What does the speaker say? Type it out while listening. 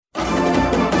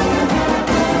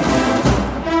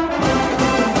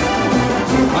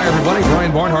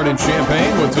Dan Barnhart in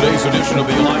Champaign with today's edition of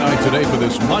the Illini Today for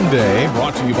this Monday,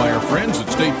 brought to you by our friends at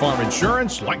State Farm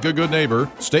Insurance. Like a good neighbor,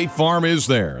 State Farm is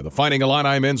there. The Fighting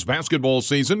Illini men's basketball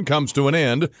season comes to an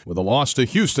end with a loss to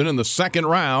Houston in the second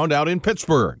round out in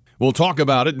Pittsburgh. We'll talk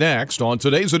about it next on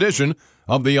today's edition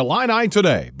of the Illini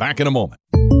Today. Back in a moment.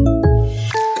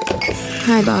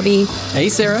 Hi, Bobby. Hey,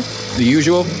 Sarah. The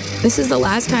usual? This is the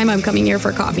last time I'm coming here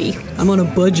for coffee. I'm on a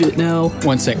budget now.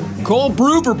 1 sec. Cold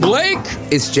brew for Blake?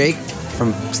 It's Jake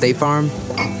from State Farm.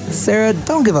 Sarah,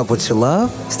 don't give up what you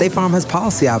love. State Farm has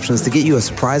policy options to get you a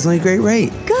surprisingly great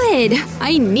rate. Good.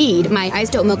 I need my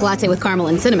iced oat milk latte with caramel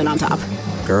and cinnamon on top.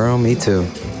 Girl, me too.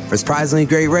 For surprisingly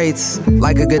great rates,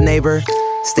 like a good neighbor,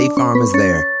 State Farm is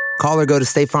there. Call or go to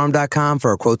statefarm.com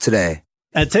for a quote today.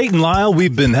 At Tate & Lyle,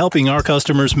 we've been helping our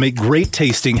customers make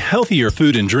great-tasting, healthier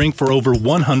food and drink for over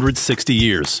 160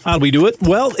 years. How do we do it?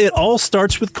 Well, it all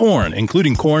starts with corn,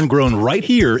 including corn grown right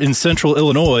here in central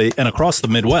Illinois and across the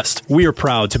Midwest. We are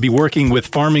proud to be working with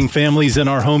farming families in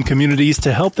our home communities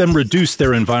to help them reduce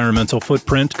their environmental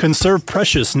footprint, conserve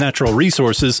precious natural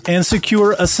resources, and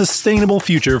secure a sustainable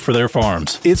future for their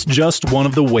farms. It's just one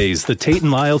of the ways the Tate &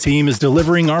 Lyle team is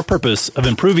delivering our purpose of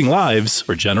improving lives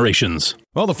for generations.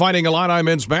 Well, the Fighting Illini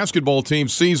men's basketball team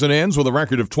season ends with a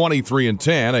record of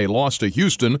 23-10, a loss to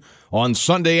Houston on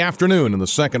Sunday afternoon in the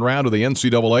second round of the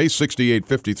NCAA,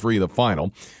 68-53 the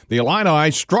final. The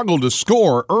Illini struggled to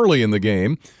score early in the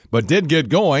game, but did get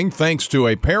going thanks to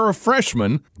a pair of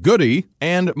freshmen, Goody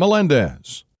and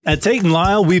Melendez. At Tate &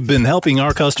 Lyle, we've been helping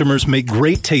our customers make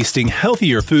great-tasting,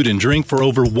 healthier food and drink for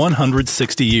over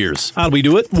 160 years. How do we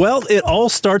do it? Well, it all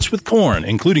starts with corn,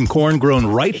 including corn grown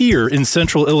right here in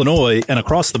central Illinois and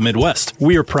across the Midwest.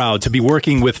 We are proud to be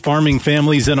working with farming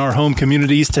families in our home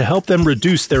communities to help them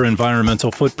reduce their environmental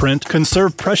footprint,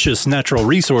 conserve precious natural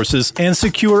resources, and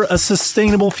secure a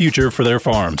sustainable future for their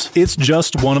farms. It's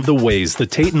just one of the ways the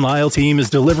Tate & Lyle team is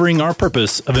delivering our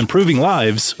purpose of improving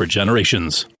lives for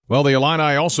generations. Well, the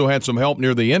Illini also had some help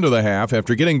near the end of the half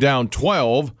after getting down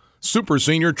 12. Super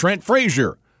senior Trent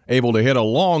Frazier able to hit a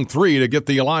long three to get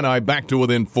the Illini back to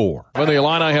within 4. When the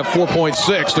Illini have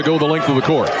 4.6 to go the length of the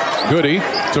court. Goody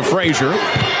to Frazier.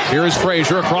 Here is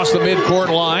Frazier across the midcourt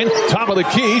line. Top of the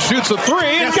key, shoots a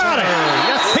three and got it.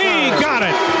 Yes, he got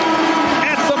it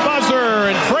at the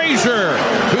buzzer. And Frazier,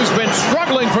 who's been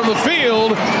struggling from the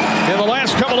field in the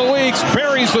last couple of weeks,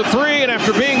 buries the three. And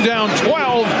after being down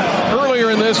 12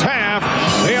 earlier in this half,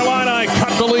 the Illini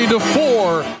cut the lead to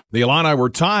 4. The Illini were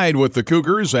tied with the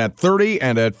Cougars at 30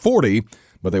 and at 40,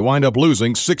 but they wind up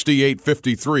losing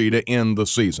 68-53 to end the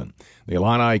season. The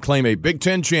Illini claim a Big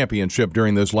Ten championship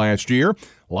during this last year.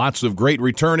 Lots of great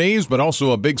returnees, but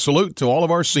also a big salute to all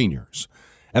of our seniors.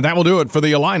 And that will do it for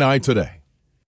the Illini Today.